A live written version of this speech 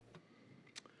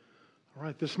All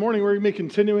right, this morning we're going to be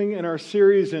continuing in our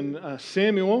series in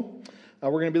Samuel. We're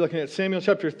going to be looking at Samuel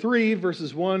chapter 3,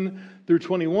 verses 1 through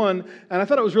 21. And I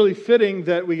thought it was really fitting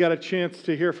that we got a chance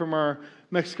to hear from our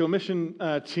Mexico mission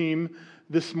team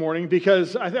this morning,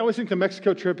 because I always think the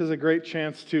Mexico trip is a great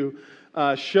chance to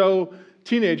show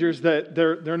teenagers that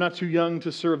they're not too young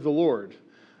to serve the Lord.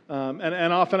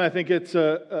 And often I think it's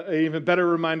an even better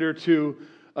reminder to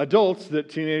adults that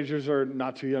teenagers are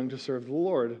not too young to serve the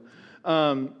Lord.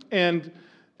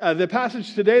 The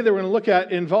passage today that we're going to look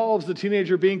at involves the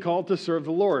teenager being called to serve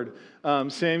the Lord.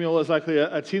 Samuel is likely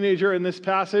a teenager in this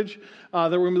passage that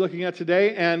we're going to be looking at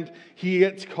today, and he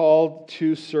gets called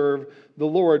to serve the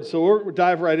Lord. So we'll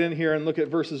dive right in here and look at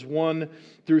verses 1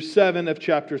 through 7 of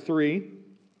chapter 3.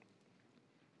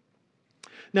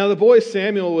 Now the boy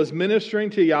Samuel was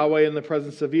ministering to Yahweh in the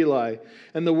presence of Eli,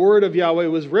 and the word of Yahweh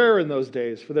was rare in those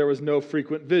days, for there was no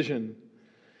frequent vision.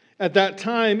 At that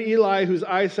time, Eli, whose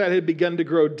eyesight had begun to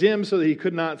grow dim so that he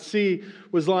could not see,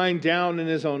 was lying down in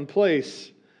his own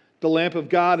place. The lamp of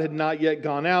God had not yet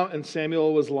gone out, and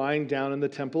Samuel was lying down in the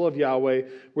temple of Yahweh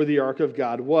where the ark of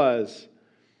God was.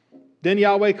 Then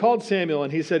Yahweh called Samuel,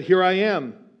 and he said, "Here I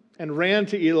am," and ran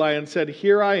to Eli and said,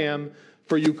 "Here I am,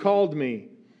 for you called me."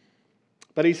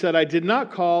 But he said, "I did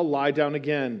not call, lie down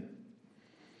again."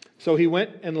 So he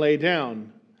went and lay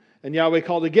down. And Yahweh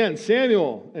called again,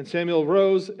 "Samuel." And Samuel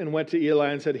rose and went to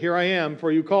Eli and said, "Here I am,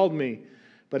 for you called me."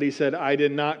 But he said, "I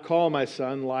did not call, my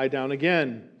son, lie down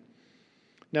again."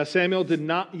 Now Samuel did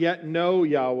not yet know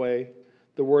Yahweh.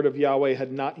 The word of Yahweh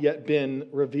had not yet been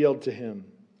revealed to him.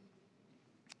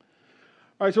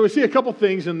 All right, so we see a couple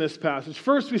things in this passage.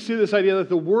 First, we see this idea that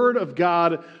the word of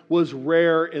God was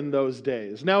rare in those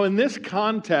days. Now, in this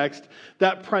context,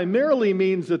 that primarily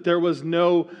means that there was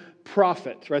no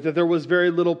prophet, right? That there was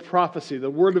very little prophecy. The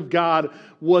word of God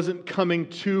wasn't coming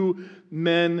to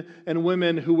men and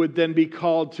women who would then be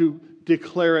called to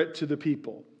declare it to the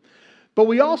people. But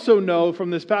we also know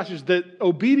from this passage that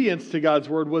obedience to God's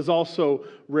word was also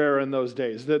rare in those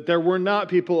days. That there were not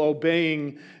people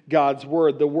obeying God's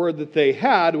word. The word that they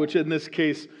had, which in this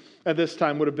case, at this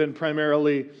time, would have been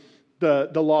primarily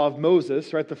the law of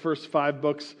Moses, right? The first 5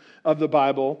 books of the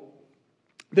Bible.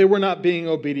 They were not being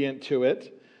obedient to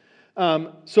it.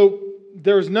 So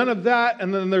there's none of that,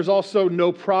 and then there's also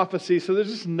no prophecy. So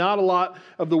there's just not a lot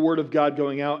of the word of God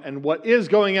going out, and what is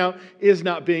going out is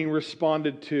not being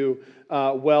responded to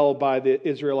well by the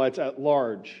Israelites at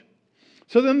large.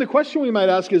 So then the question we might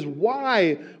ask is,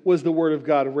 why was the word of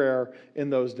God rare in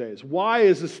those days? Why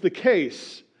is this the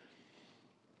case?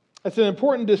 That's an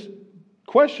important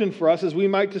question for us as we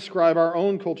might describe our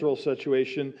own cultural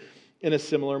situation in a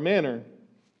similar manner.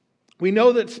 We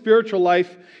know that spiritual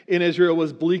life in Israel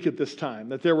was bleak at this time,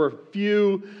 that there were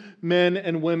few men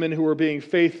and women who were being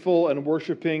faithful and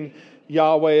worshiping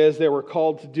Yahweh as they were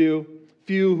called to do,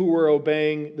 few who were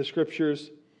obeying the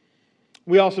scriptures.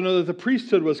 We also know that the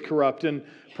priesthood was corrupt and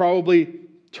probably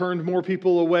turned more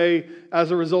people away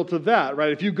as a result of that,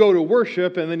 right? If you go to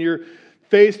worship and then you're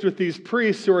faced with these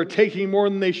priests who are taking more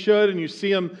than they should, and you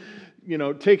see them,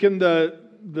 taking the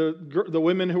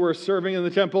women who are serving in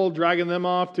the temple, dragging them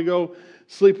off to go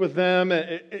sleep with them,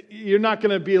 you're not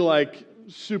going to be like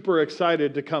super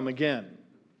excited to come again,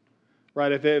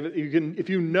 right? If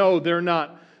you know they're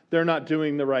not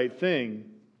doing the right thing.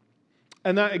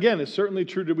 And that, again, is certainly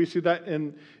true. We see that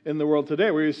in the world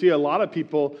today, where you see a lot of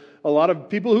people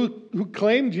who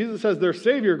claim Jesus as their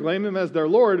Savior, claim Him as their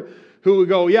Lord, who would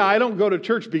go, "Yeah, I don't go to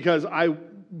church because I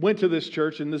went to this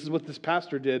church and this is what this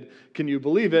pastor did. Can you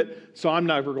believe it? So I'm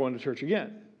never going to church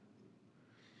again."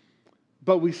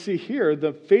 But we see here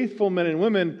the faithful men and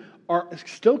women are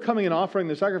still coming and offering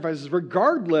their sacrifices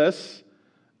regardless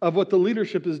of what the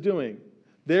leadership is doing.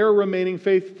 They're remaining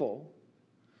faithful.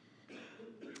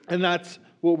 And that's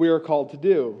what we are called to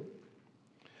do.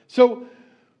 So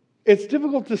it's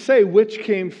difficult to say which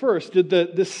came first. Did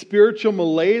the spiritual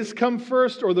malaise come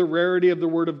first, or the rarity of the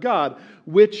Word of God?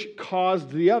 Which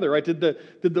caused the other, right?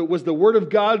 Was the Word of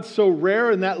God so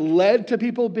rare and that led to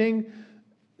people being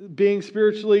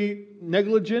spiritually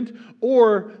negligent?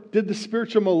 Or did the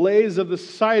spiritual malaise of the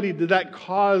society, did that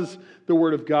cause the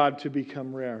Word of God to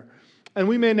become rare? And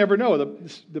we may never know.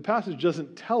 The passage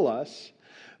doesn't tell us.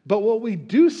 But what we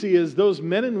do see is those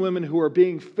men and women who are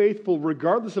being faithful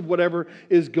regardless of whatever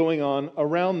is going on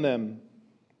around them.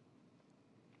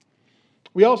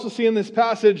 We also see in this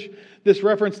passage this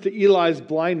reference to Eli's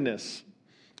blindness.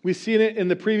 We've seen it in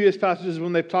the previous passages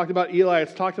when they've talked about Eli.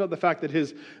 It's talked about the fact that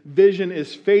his vision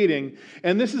is fading.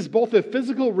 And this is both a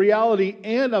physical reality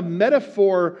and a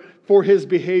metaphor for his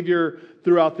behavior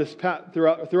throughout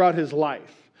his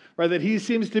life. right? That he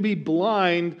seems to be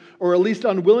blind or at least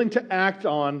unwilling to act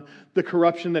on the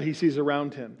corruption that he sees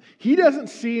around him. He doesn't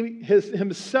see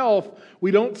himself.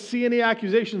 We don't see any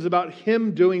accusations about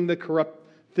him doing the corrupt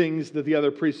things that the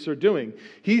other priests are doing.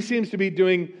 He seems to be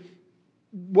doing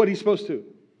what he's supposed to.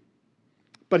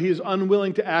 But he is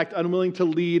unwilling to act, unwilling to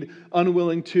lead,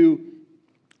 unwilling to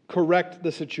correct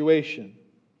the situation.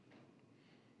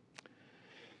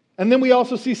 And then we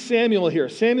also see Samuel here.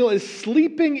 Samuel is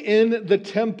sleeping in the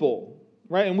temple,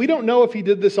 right? And we don't know if he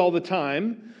did this all the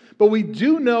time, but we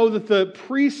do know that the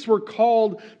priests were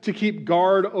called to keep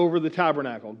guard over the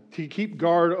tabernacle, to keep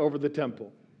guard over the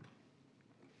temple.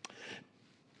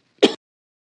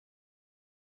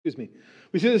 Excuse me.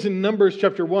 We see this in Numbers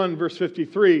chapter 1, verse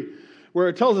 53, where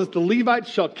it tells us the Levites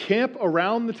shall camp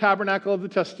around the tabernacle of the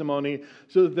testimony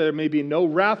so that there may be no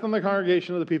wrath on the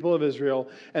congregation of the people of Israel,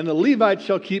 and the Levites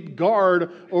shall keep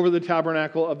guard over the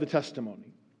tabernacle of the testimony.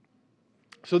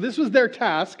 So this was their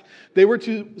task. They were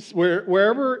to,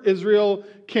 wherever Israel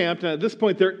camped, and at this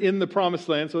point they're in the promised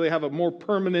land, so they have a more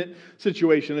permanent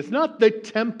situation. It's not the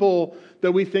temple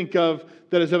that we think of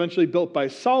that is eventually built by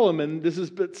Solomon. This is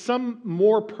but some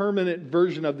more permanent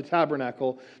version of the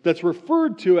tabernacle that's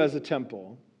referred to as a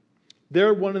temple.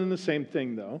 They're one and the same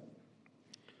thing, though.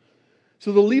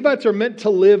 So the Levites are meant to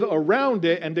live around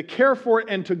it and to care for it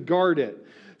and to guard it.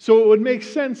 So it would make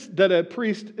sense that a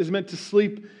priest is meant to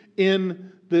sleep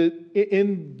in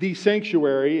the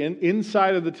sanctuary and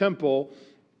inside of the temple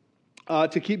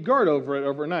to keep guard over it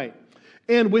overnight.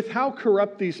 And with how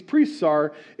corrupt these priests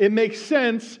are, it makes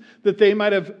sense that they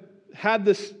might have had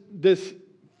this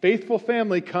faithful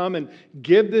family come and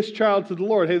give this child to the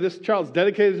Lord. Hey, this child's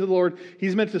dedicated to the Lord.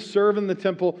 He's meant to serve in the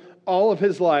temple all of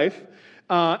his life.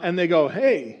 And they go,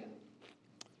 hey,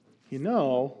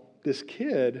 this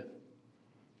kid,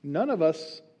 none of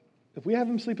us, if we have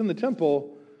him sleep in the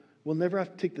temple, we'll never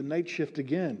have to take the night shift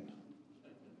again.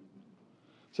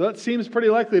 So that seems pretty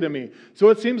likely to me. So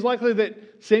it seems likely that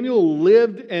Samuel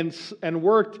lived and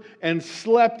worked and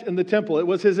slept in the temple. It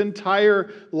was his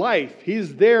entire life.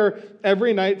 He's there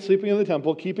every night, sleeping in the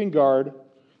temple, keeping guard,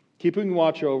 keeping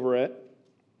watch over it.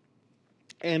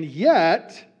 And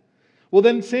yet,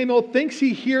 then Samuel thinks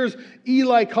he hears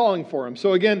Eli calling for him.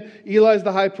 So again, Eli's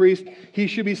the high priest. He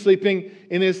should be sleeping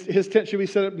in his tent should be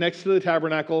set up next to the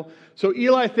tabernacle. So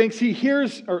Samuel thinks he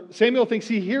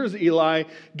hears Eli,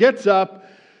 gets up,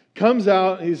 comes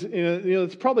out.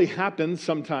 It's probably happened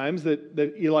sometimes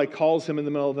that Eli calls him in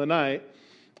the middle of the night.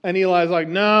 And Eli's like,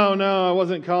 no, I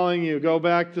wasn't calling you. Go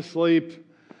back to sleep.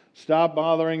 Stop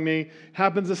bothering me.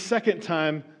 Happens a second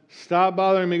time. Stop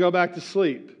bothering me. Go back to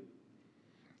sleep.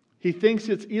 He thinks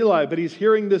it's Eli, but he's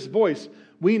hearing this voice.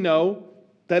 We know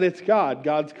that it's God.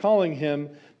 God's calling him,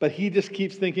 but he just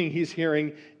keeps thinking he's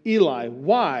hearing Eli.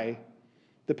 Why?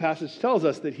 The passage tells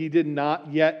us that he did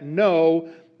not yet know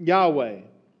Yahweh.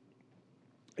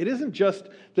 It isn't just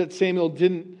that Samuel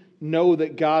didn't know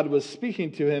that God was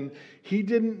speaking to him. He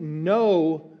didn't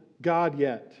know God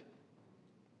yet.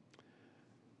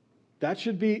 That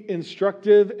should be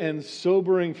instructive and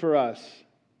sobering for us.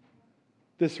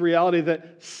 This reality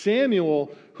that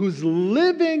Samuel, who's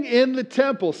living in the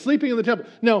temple, sleeping in the temple.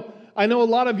 Now, I know a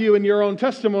lot of you in your own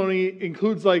testimony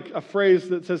includes like a phrase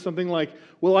that says something like,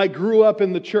 well, I grew up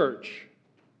in the church,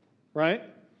 right?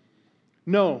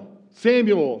 No,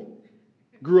 Samuel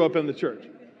grew up in the church,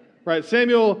 right?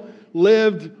 Samuel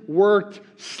lived, worked,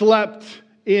 slept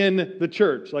in the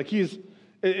church. Like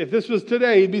if this was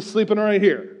today, he'd be sleeping right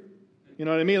here. You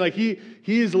know what I mean? Like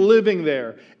he's living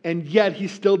there, and yet he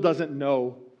still doesn't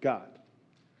know God.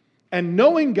 And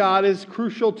knowing God is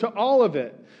crucial to all of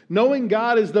it. Knowing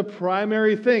God is the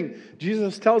primary thing.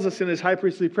 Jesus tells us in his high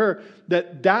priestly prayer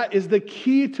that is the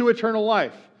key to eternal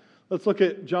life. Let's look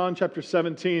at John chapter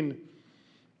 17,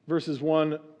 verses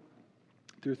 1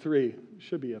 through 3. It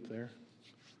should be up there.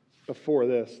 Before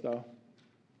this, though.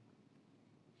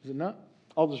 Is it not?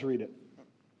 I'll just read it.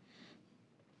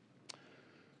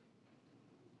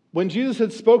 When Jesus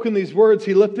had spoken these words,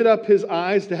 he lifted up his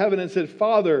eyes to heaven and said,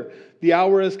 Father, the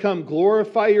hour has come.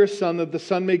 Glorify your Son, that the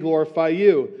Son may glorify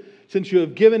you, since you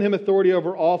have given him authority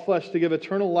over all flesh to give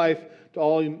eternal life to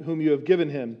all whom you have given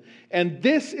him. And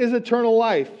this is eternal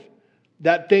life,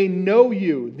 that they know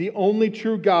you, the only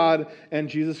true God, and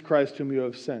Jesus Christ whom you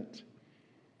have sent.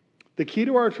 The key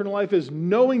to our eternal life is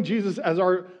knowing Jesus as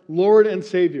our Lord and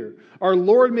Savior. Our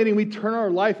Lord meaning we turn our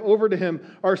life over to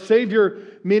him. Our Savior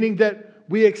meaning that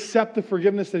we accept the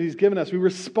forgiveness that he's given us. We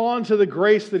respond to the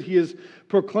grace that he has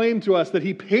proclaimed to us, that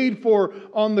he paid for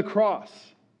on the cross.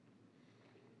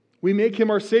 We make him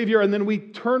our Savior, and then we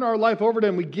turn our life over to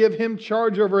him. We give him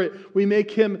charge over it. We make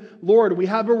him Lord. We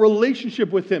have a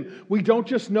relationship with him. We don't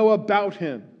just know about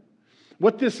him.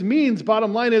 What this means,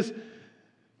 bottom line, is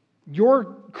your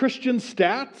Christian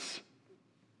stats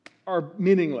are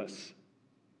meaningless.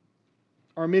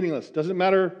 Doesn't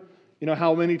matter,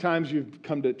 how many times you've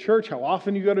come to church, how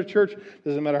often you go to church.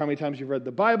 Doesn't matter how many times you've read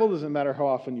the Bible. Doesn't matter how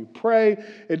often you pray.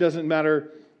 It doesn't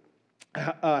matter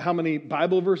how many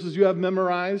Bible verses you have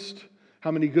memorized,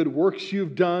 how many good works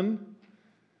you've done,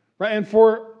 right? And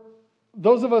for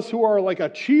those of us who are like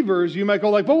achievers, you might go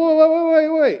like,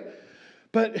 wait.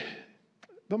 But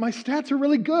my stats are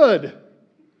really good.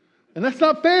 And that's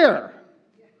not fair.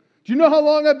 Do you know how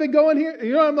long I've been going here?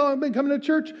 You know how long I've been coming to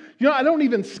church? I don't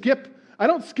even skip. I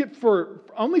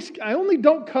only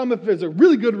don't come if there's a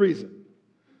really good reason.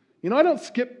 I don't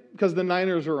skip because the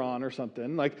Niners are on or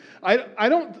something. Like, I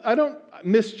don't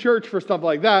miss church for stuff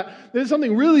like that. There's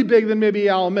something really big that maybe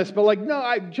I'll miss. But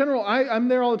I'm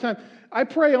there all the time. I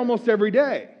pray almost every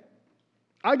day.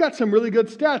 I got some really good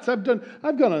stats.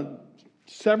 I've gone on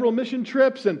several mission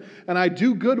trips and I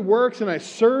do good works and I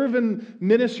serve in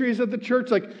ministries at the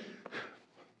church. Like,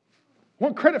 I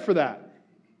want credit for that.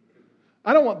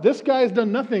 I don't want, this guy's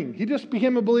done nothing. He just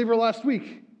became a believer last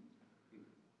week.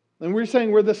 And we're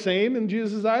saying we're the same in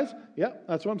Jesus' eyes? Yeah,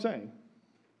 that's what I'm saying.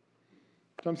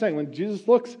 That's what I'm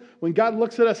saying. When God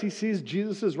looks at us, he sees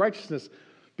Jesus' righteousness.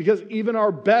 Because even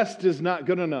our best is not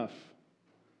good enough.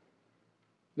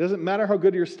 It doesn't matter how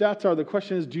good your stats are. The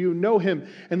question is, do you know him?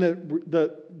 And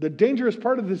the dangerous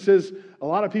part of this is a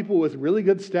lot of people with really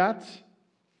good stats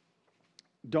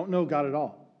don't know God at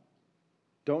all.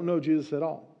 Don't know Jesus at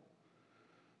all.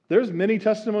 There's many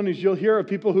testimonies you'll hear of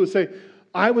people who say,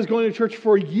 I was going to church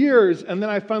for years, and then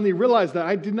I finally realized that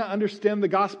I did not understand the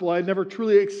gospel. I had never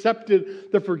truly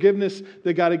accepted the forgiveness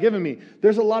that God had given me.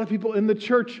 There's a lot of people in the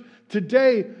church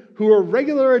today who are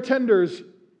regular attenders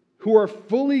who are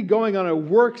fully going on a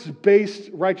works-based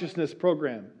righteousness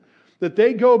program. That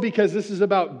they go because this is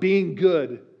about being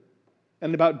good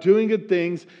and about doing good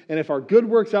things, and if our good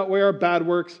works outweigh our bad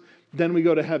works, then we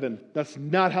go to heaven. That's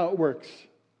not how it works.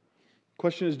 The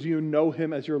question is, do you know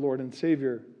him as your Lord and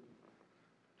Savior?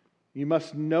 You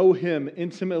must know him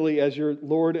intimately as your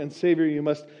Lord and Savior. You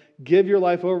must give your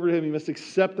life over to him. You must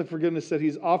accept the forgiveness that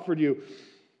he's offered you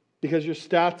because your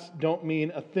stats don't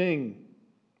mean a thing.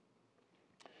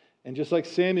 And just like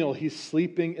Samuel, he's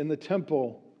sleeping in the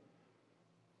temple.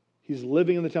 He's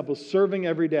living in the temple, serving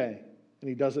every day, and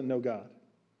he doesn't know God.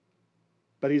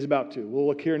 But he's about to. We'll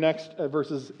look here next at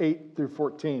verses 8 through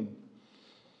 14.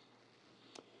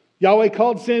 Yahweh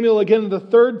called Samuel again the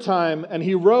third time, and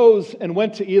he rose and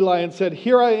went to Eli and said,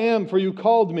 Here I am, for you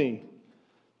called me.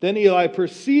 Then Eli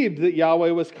perceived that Yahweh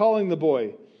was calling the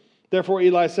boy. Therefore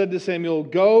Eli said to Samuel,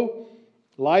 Go,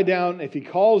 lie down. If he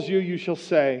calls you, you shall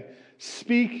say,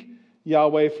 Speak,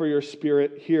 Yahweh, for your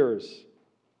spirit hears.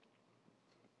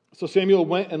 So Samuel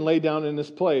went and lay down in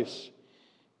his place.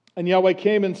 And Yahweh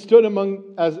came and stood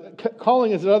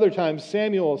calling as at other times,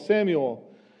 Samuel, Samuel.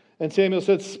 And Samuel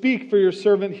said, Speak, for your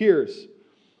servant hears.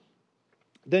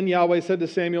 Then Yahweh said to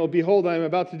Samuel, Behold, I am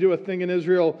about to do a thing in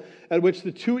Israel at which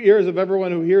the two ears of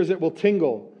everyone who hears it will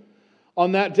tingle.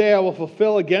 On that day I will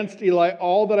fulfill against Eli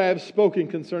all that I have spoken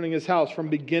concerning his house from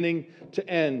beginning to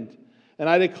end. And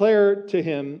I declare to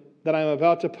him that I am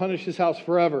about to punish his house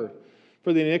forever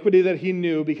for the iniquity that he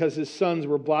knew, because his sons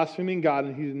were blaspheming God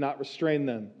and he did not restrain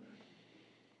them.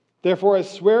 Therefore I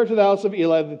swear to the house of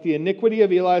Eli that the iniquity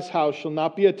of Eli's house shall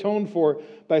not be atoned for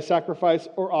by sacrifice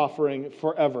or offering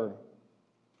forever.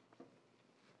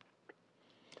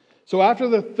 So after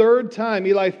the third time,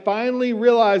 Eli finally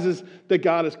realizes that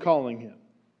God is calling him.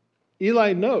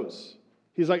 Eli knows.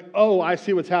 He's like, oh, I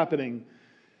see what's happening.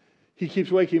 He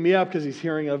keeps waking me up because he's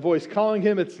hearing a voice calling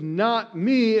him. It's not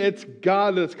me, it's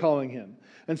God that's calling him.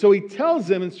 And so he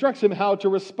instructs him how to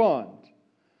respond.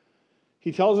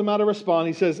 He tells him how to respond.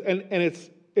 He says, and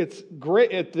it's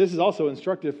great. This is also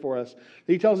instructive for us.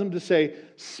 He tells him to say,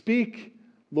 Speak,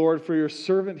 Lord, for your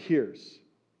servant hears.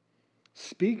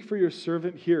 Speak, for your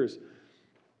servant hears.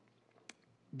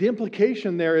 The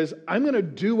implication there is, I'm going to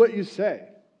do what you say.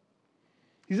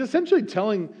 He's essentially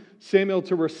telling Samuel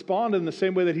to respond in the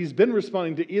same way that he's been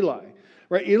responding to Eli.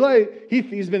 Right? Eli,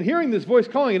 he's been hearing this voice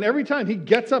calling, and every time he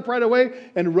gets up right away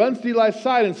and runs to Eli's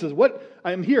side and says, What?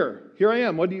 I am here. Here I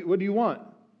am. What do you want?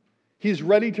 He's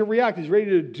ready to react. He's ready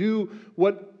to do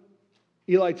what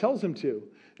Eli tells him to.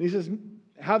 And he says,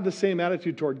 have the same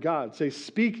attitude toward God. Say,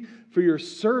 speak, for your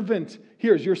servant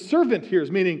hears. Your servant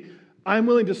hears, meaning I'm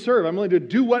willing to serve. I'm willing to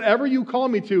do whatever you call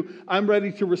me to. I'm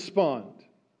ready to respond.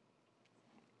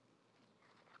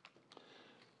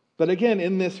 But again,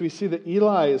 in this, we see that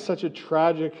Eli is such a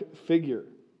tragic figure.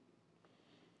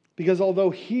 Because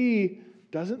although he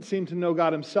doesn't seem to know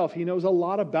God himself, he knows a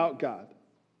lot about God.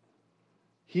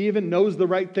 He even knows the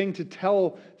right thing to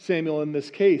tell Samuel in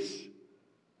this case.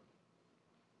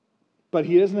 But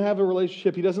he doesn't have a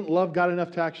relationship. He doesn't love God enough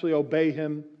to actually obey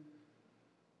him,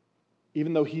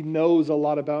 even though he knows a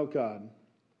lot about God.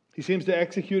 He seems to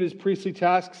execute his priestly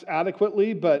tasks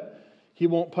adequately, but he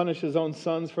won't punish his own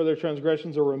sons for their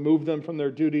transgressions or remove them from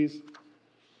their duties.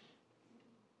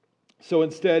 So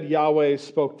instead, Yahweh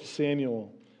spoke to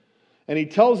Samuel. And he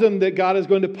tells him that God is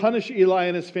going to punish Eli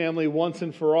and his family once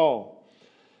and for all.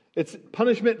 It's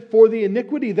punishment for the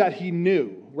iniquity that he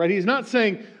knew, right? He's not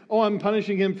saying, oh, I'm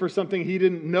punishing him for something he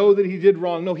didn't know that he did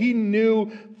wrong. No, he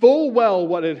knew full well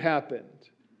what had happened.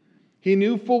 He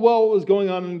knew full well what was going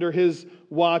on under his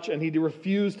watch, and he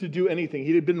refused to do anything.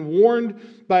 He had been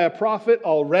warned by a prophet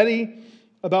already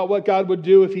about what God would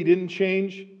do if he didn't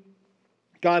change.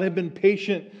 God had been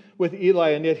patient with Eli,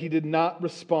 and yet he did not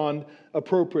respond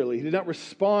appropriately. He did not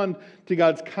respond to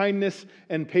God's kindness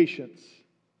and patience.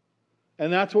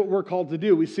 And that's what we're called to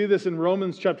do. We see this in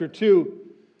Romans chapter 2.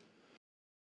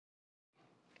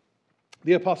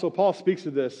 The Apostle Paul speaks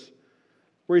of this,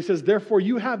 where he says, therefore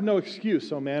you have no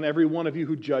excuse, O man, every one of you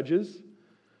who judges.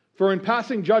 For in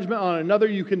passing judgment on another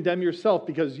you condemn yourself,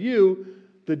 because you,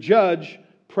 the judge,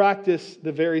 practice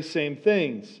the very same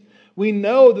things. We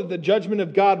know that the judgment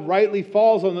of God rightly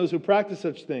falls on those who practice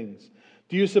such things.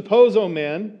 Do you suppose, O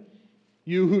man,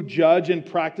 you who judge and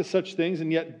practice such things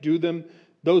and yet do them,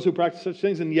 those who practice such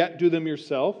things and yet do them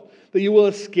yourself, that you will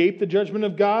escape the judgment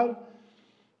of God?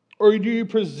 Or do you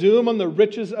presume on the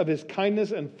riches of his kindness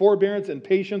and forbearance and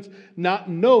patience, not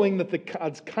knowing that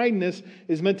God's kindness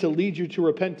is meant to lead you to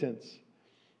repentance?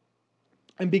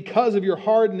 And because of your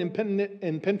hard and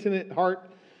impenitent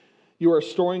heart, you are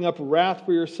storing up wrath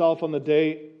for yourself on the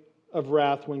day of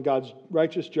wrath when God's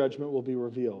righteous judgment will be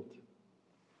revealed.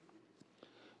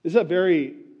 This is a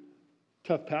very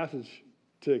tough passage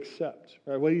to accept.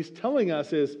 Right? What he's telling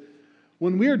us is,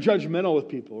 when we are judgmental with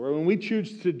people, or when we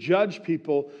choose to judge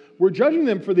people, we're judging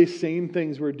them for the same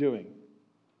things we're doing.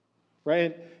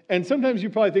 Right? And sometimes you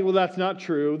probably think, well, that's not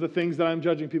true. The things that I'm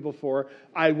judging people for,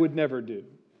 I would never do.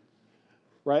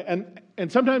 Right?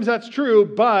 And sometimes that's true,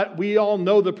 but we all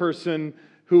know the person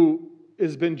who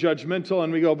has been judgmental,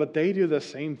 and we go, but they do the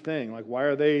same thing. Like, why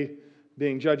are they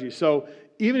being judgy? So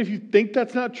even if you think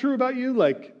that's not true about you,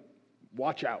 like,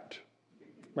 watch out.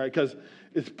 Right? Because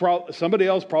somebody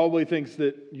else probably thinks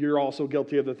that you're also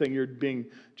guilty of the thing you're being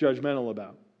judgmental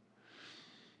about.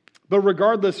 But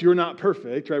regardless, you're not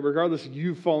perfect, right? Regardless,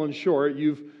 you've fallen short.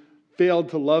 You've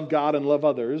failed to love God and love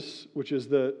others, which is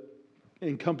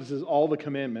encompasses all the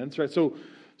commandments, right? So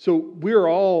we're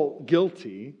all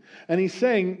guilty. And he's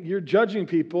saying you're judging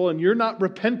people and you're not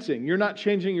repenting. You're not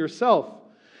changing yourself.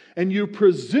 And you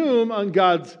presume on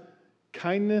God's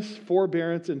kindness,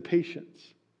 forbearance, and patience.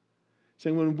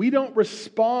 Saying when we don't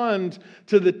respond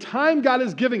to the time God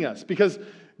is giving us, because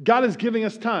God is giving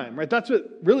us time, right? That's what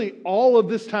really all of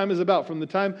this time is about. From the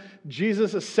time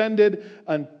Jesus ascended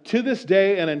to this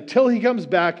day and until he comes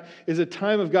back is a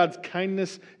time of God's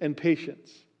kindness and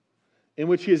patience in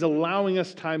which he is allowing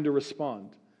us time to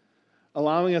respond,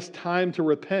 allowing us time to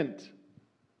repent.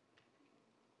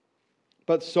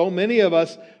 But so many of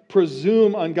us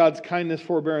presume on God's kindness,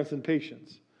 forbearance, and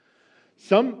patience.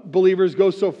 Some believers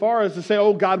go so far as to say,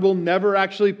 oh, God will never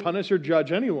actually punish or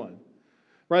judge anyone.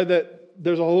 Right? That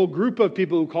there's a whole group of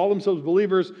people who call themselves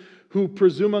believers who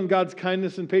presume on God's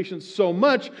kindness and patience so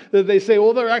much that they say,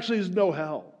 well, there actually is no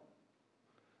hell.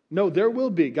 No, there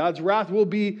will be. God's wrath will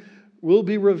be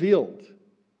revealed.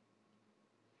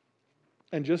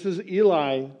 And just as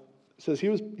Eli says, he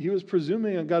was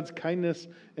presuming on God's kindness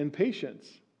and patience.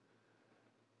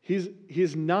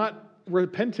 He's not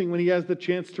repenting when he has the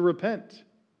chance to repent.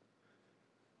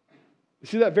 You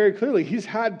see that very clearly. He's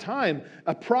had time.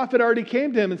 A prophet already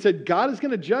came to him and said, God is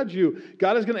going to judge you.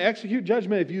 God is going to execute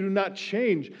judgment if you do not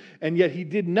change. And yet he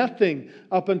did nothing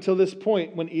up until this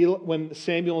point when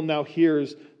Samuel now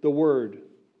hears the word.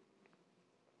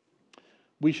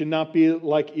 We should not be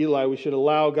like Eli. We should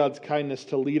allow God's kindness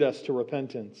to lead us to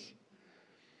repentance.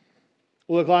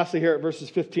 We'll look lastly here at verses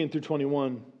 15 through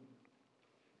 21.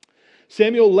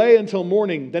 Samuel lay until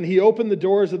morning. Then he opened the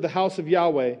doors of the house of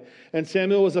Yahweh, and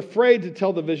Samuel was afraid to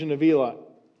tell the vision of Eli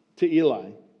to Eli.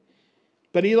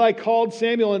 But Eli called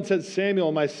Samuel and said,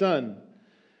 Samuel, my son.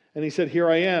 And he said, here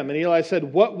I am. And Eli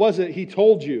said, what was it he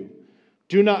told you?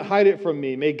 Do not hide it from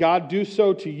me. May God do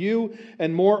so to you,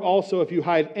 and more also if you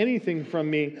hide anything from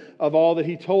me of all that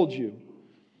he told you.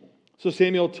 So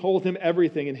Samuel told him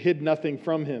everything and hid nothing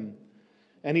from him.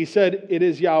 And he said, "It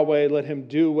is Yahweh, let him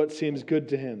do what seems good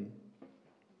to him."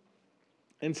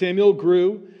 And Samuel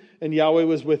grew, and Yahweh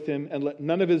was with him, and let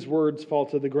none of his words fall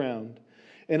to the ground.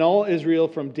 And all Israel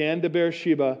from Dan to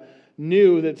Beersheba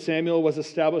knew that Samuel was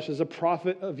established as a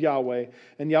prophet of Yahweh.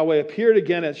 And Yahweh appeared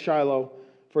again at Shiloh,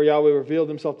 for Yahweh revealed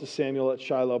himself to Samuel at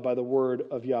Shiloh by the word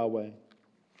of Yahweh.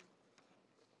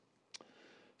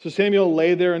 So Samuel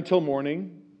lay there until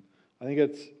morning. I think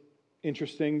it's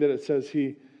interesting that it says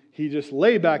he just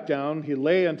lay back down. He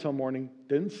lay until morning,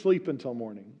 didn't sleep until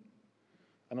morning.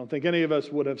 I don't think any of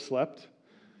us would have slept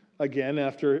again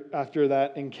after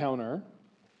that encounter.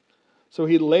 So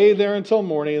he lay there until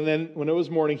morning, and then when it was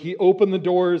morning, he opened the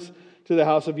doors to the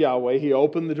house of Yahweh. He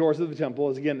opened the doors of the temple,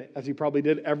 as he probably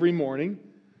did every morning.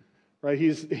 Right?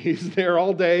 He's there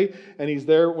all day, and he's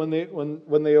there when they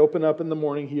open up in the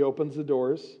morning. He opens the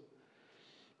doors,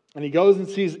 and he goes and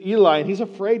sees Eli, and he's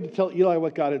afraid to tell Eli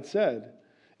what God had said.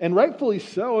 And rightfully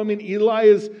so. I mean, Eli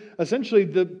is essentially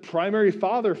the primary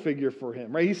father figure for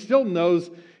him, right? He still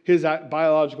knows his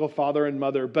biological father and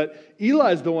mother, but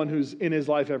Eli is the one who's in his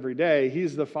life every day.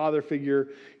 He's the father figure.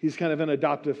 He's kind of an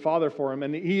adoptive father for him.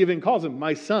 And he even calls him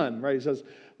my son, right? He says,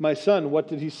 "My son, what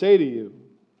did he say to you?"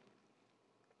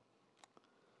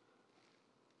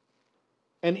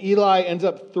 And Eli ends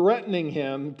up threatening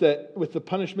him that with the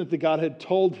punishment that God had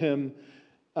told him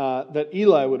that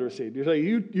Eli would receive. You're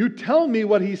saying, you tell me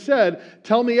what he said,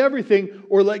 tell me everything,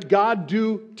 or let God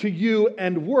do to you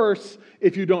and worse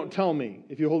if you don't tell me,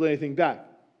 if you hold anything back.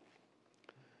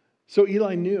 So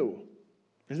Eli knew.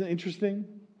 Isn't it interesting?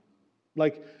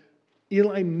 Like,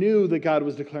 Eli knew that God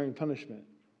was declaring punishment.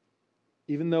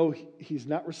 Even though he's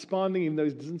not responding, even though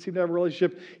he doesn't seem to have a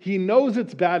relationship, he knows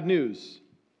it's bad news.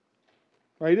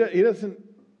 Right? He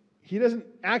doesn't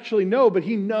actually know, but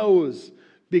he knows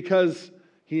because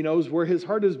he knows where his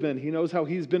heart has been. He knows how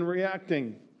he's been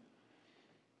reacting.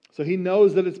 So he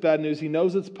knows that it's bad news. He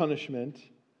knows it's punishment.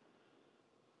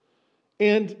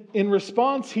 And in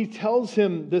response, he tells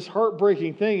him this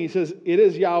heartbreaking thing. He says, "It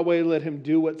is Yahweh, let him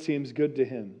do what seems good to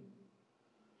him."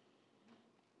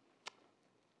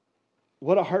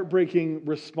 What a heartbreaking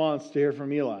response to hear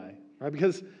from Eli, right?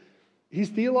 Because he's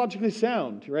theologically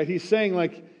sound, right? He's saying,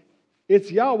 like, it's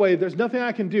Yahweh. There's nothing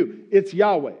I can do. It's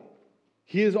Yahweh.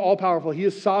 He is all-powerful. He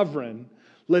is sovereign.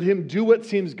 Let him do what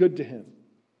seems good to him.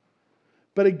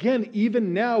 But again,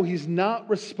 even now, he's not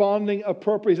responding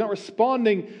appropriately. He's not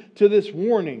responding to this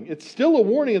warning. It's still a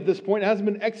warning at this point. It hasn't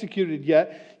been executed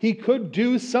yet. He could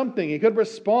do something. He could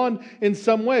respond in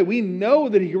some way. We know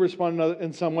that he could respond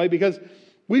in some way because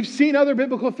we've seen other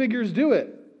biblical figures do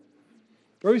it.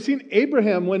 Or we've seen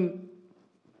Abraham when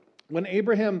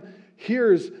Abraham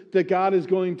hears that God is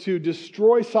going to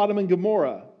destroy Sodom and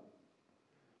Gomorrah.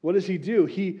 What does he do?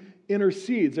 He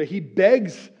intercedes. He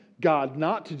begs God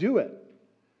not to do it,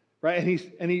 right?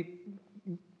 And he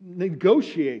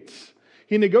negotiates.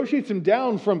 He negotiates him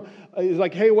down from. He's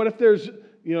like, hey, what if there's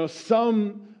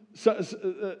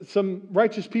some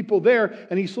righteous people there?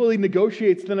 And he slowly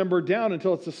negotiates the number down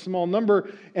until it's a small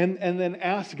number, and then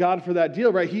asks God for that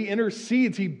deal, right? He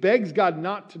intercedes. He begs God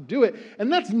not to do it,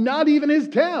 and that's not even his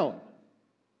town.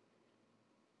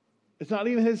 It's not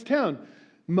even his town.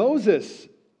 Moses.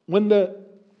 When the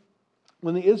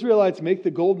Israelites make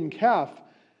the golden calf,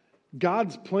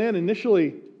 God's plan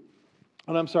initially,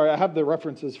 and I'm sorry, I have the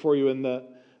references for you in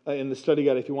the study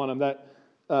guide if you want them. That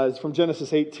is from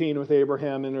Genesis 18 with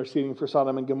Abraham interceding for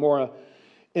Sodom and Gomorrah.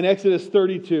 In Exodus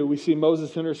 32, we see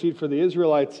Moses intercede for the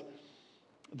Israelites.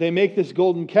 They make this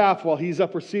golden calf while he's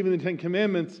up receiving the Ten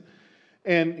Commandments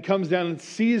and comes down and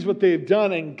sees what they've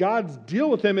done. And God's deal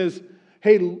with him is,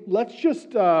 hey, let's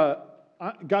just...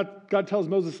 God tells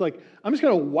Moses, like, I'm just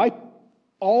going to wipe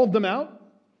all of them out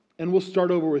and we'll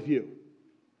start over with you.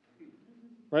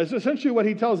 Right? So essentially what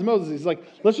he tells Moses, he's like,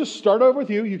 let's just start over with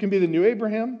you. You can be the new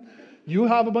Abraham. You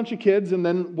have a bunch of kids and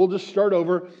then we'll just start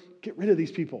over. Get rid of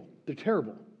these people. They're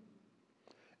terrible.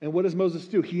 And what does Moses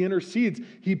do? He intercedes.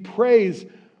 He prays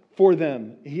for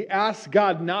them. He asks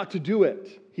God not to do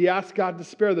it. He asks God to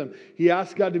spare them. He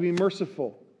asks God to be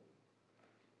merciful.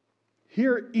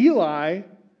 Here, Eli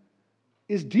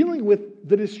is dealing with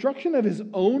the destruction of his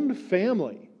own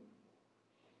family.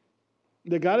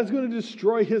 That God is going to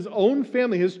destroy his own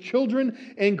family, his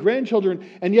children and grandchildren,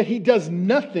 and yet he does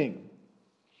nothing.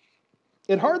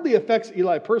 It hardly affects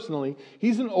Eli personally.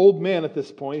 He's an old man at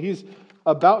this point. He's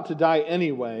about to die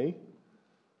anyway.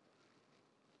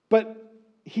 But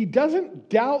he doesn't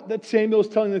doubt that Samuel is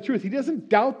telling the truth. He doesn't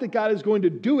doubt that God is going to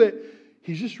do it.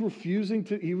 He's just refusing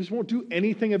to, he just won't do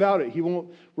anything about it. He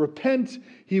won't repent.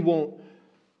 He won't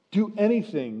do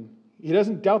anything. He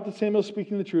doesn't doubt that Samuel's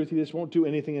speaking the truth. He just won't do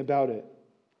anything about it.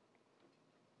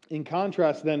 In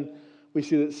contrast, then, we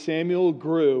see that Samuel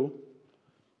grew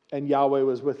and Yahweh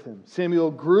was with him.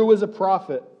 Samuel grew as a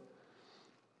prophet,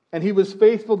 and he was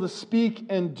faithful to speak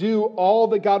and do all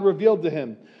that God revealed to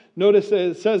him. Notice that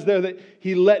it says there that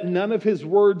he let none of his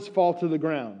words fall to the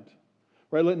ground.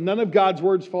 Right? Let none of God's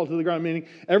words fall to the ground, meaning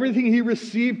everything he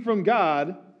received from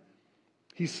God,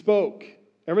 he spoke.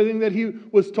 Everything that he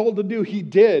was told to do, he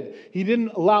did. He didn't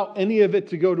allow any of it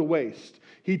to go to waste.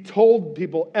 He told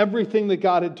people everything that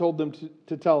God had told them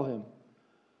to tell him.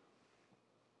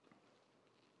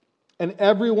 And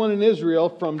everyone in Israel,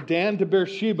 from Dan to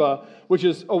Beersheba, which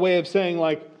is a way of saying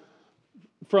like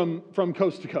from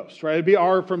coast to coast, right? It'd be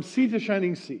from sea to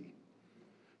shining sea.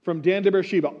 From Dan to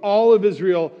Beersheba, all of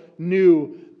Israel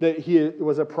knew that he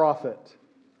was a prophet.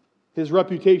 His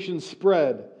reputation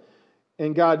spread,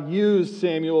 and God used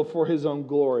Samuel for his own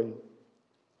glory.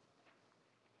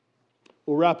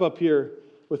 We'll wrap up here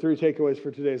with 3 takeaways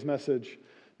for today's message.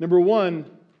 Number 1,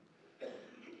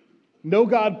 know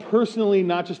God personally,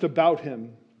 not just about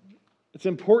him. It's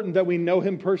important that we know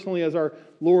him personally as our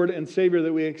Lord and Savior,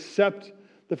 that we accept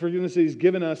the forgiveness that he's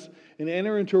given us and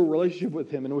enter into a relationship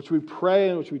with him in which we pray,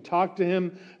 in which we talk to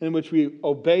him, in which we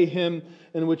obey him,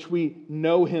 in which we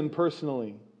know him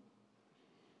personally.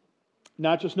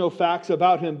 Not just know facts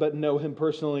about him, but know him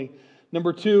personally.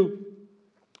 Number 2,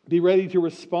 be ready to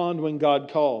respond when God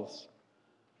calls.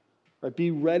 Right?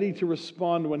 Be ready to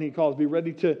respond when he calls. Be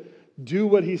ready to do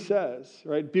what he says.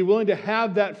 Right? Be willing to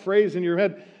have that phrase in your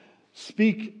head.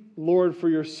 Speak, Lord, for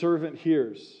your servant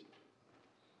hears.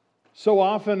 So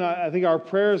often, I think our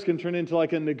prayers can turn into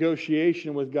like a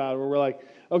negotiation with God where we're like,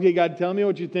 okay, God, tell me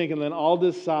what you think, and then I'll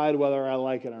decide whether I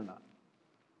like it or not.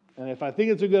 And if I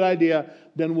think it's a good idea,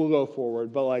 then we'll go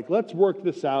forward. But like, let's work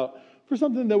this out for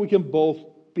something that we can both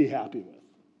be happy with.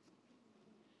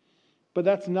 But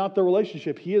that's not the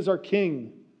relationship. He is our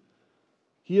King.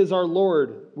 He is our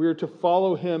Lord. We are to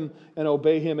follow him and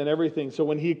obey him in everything. So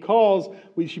when he calls,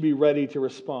 we should be ready to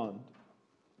respond.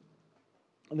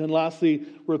 And then lastly,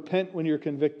 repent when you're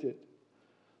convicted.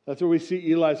 That's where we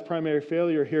see Eli's primary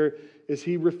failure here is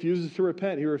he refuses to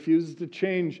repent. He refuses to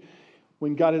change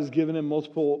when God has given him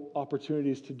multiple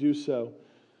opportunities to do so.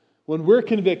 When we're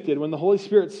convicted, when the Holy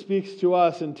Spirit speaks to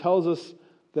us and tells us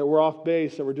that we're off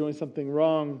base, that we're doing something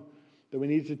wrong, that we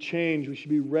need to change, we should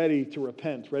be ready to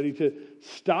repent, ready to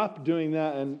stop doing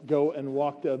that and go and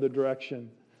walk the other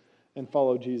direction and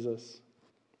follow Jesus.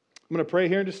 I'm going to pray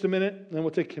here in just a minute, and then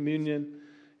we'll take communion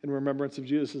in remembrance of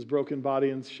Jesus' broken body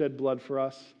and shed blood for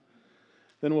us.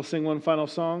 Then we'll sing one final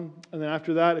song. And then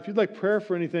after that, if you'd like prayer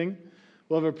for anything,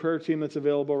 we'll have a prayer team that's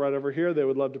available right over here. They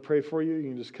would love to pray for you. You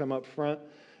can just come up front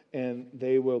and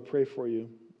they will pray for you.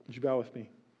 Would you bow with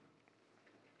me?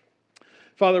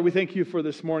 Father, we thank you for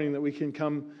this morning that we can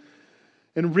come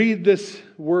and read this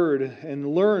word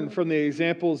and learn from the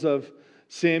examples of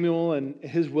Samuel and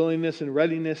his willingness and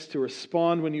readiness to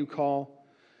respond when you call.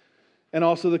 And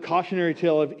also the cautionary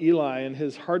tale of Eli and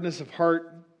his hardness of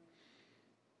heart,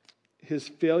 his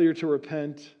failure to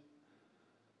repent,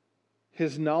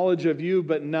 his knowledge of you,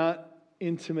 but not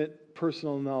intimate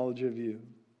personal knowledge of you.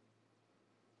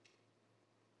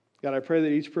 God, I pray that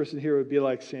each person here would be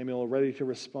like Samuel, ready to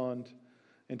respond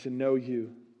and to know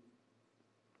you.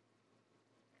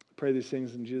 I pray these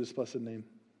things in Jesus' blessed name.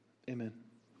 Amen.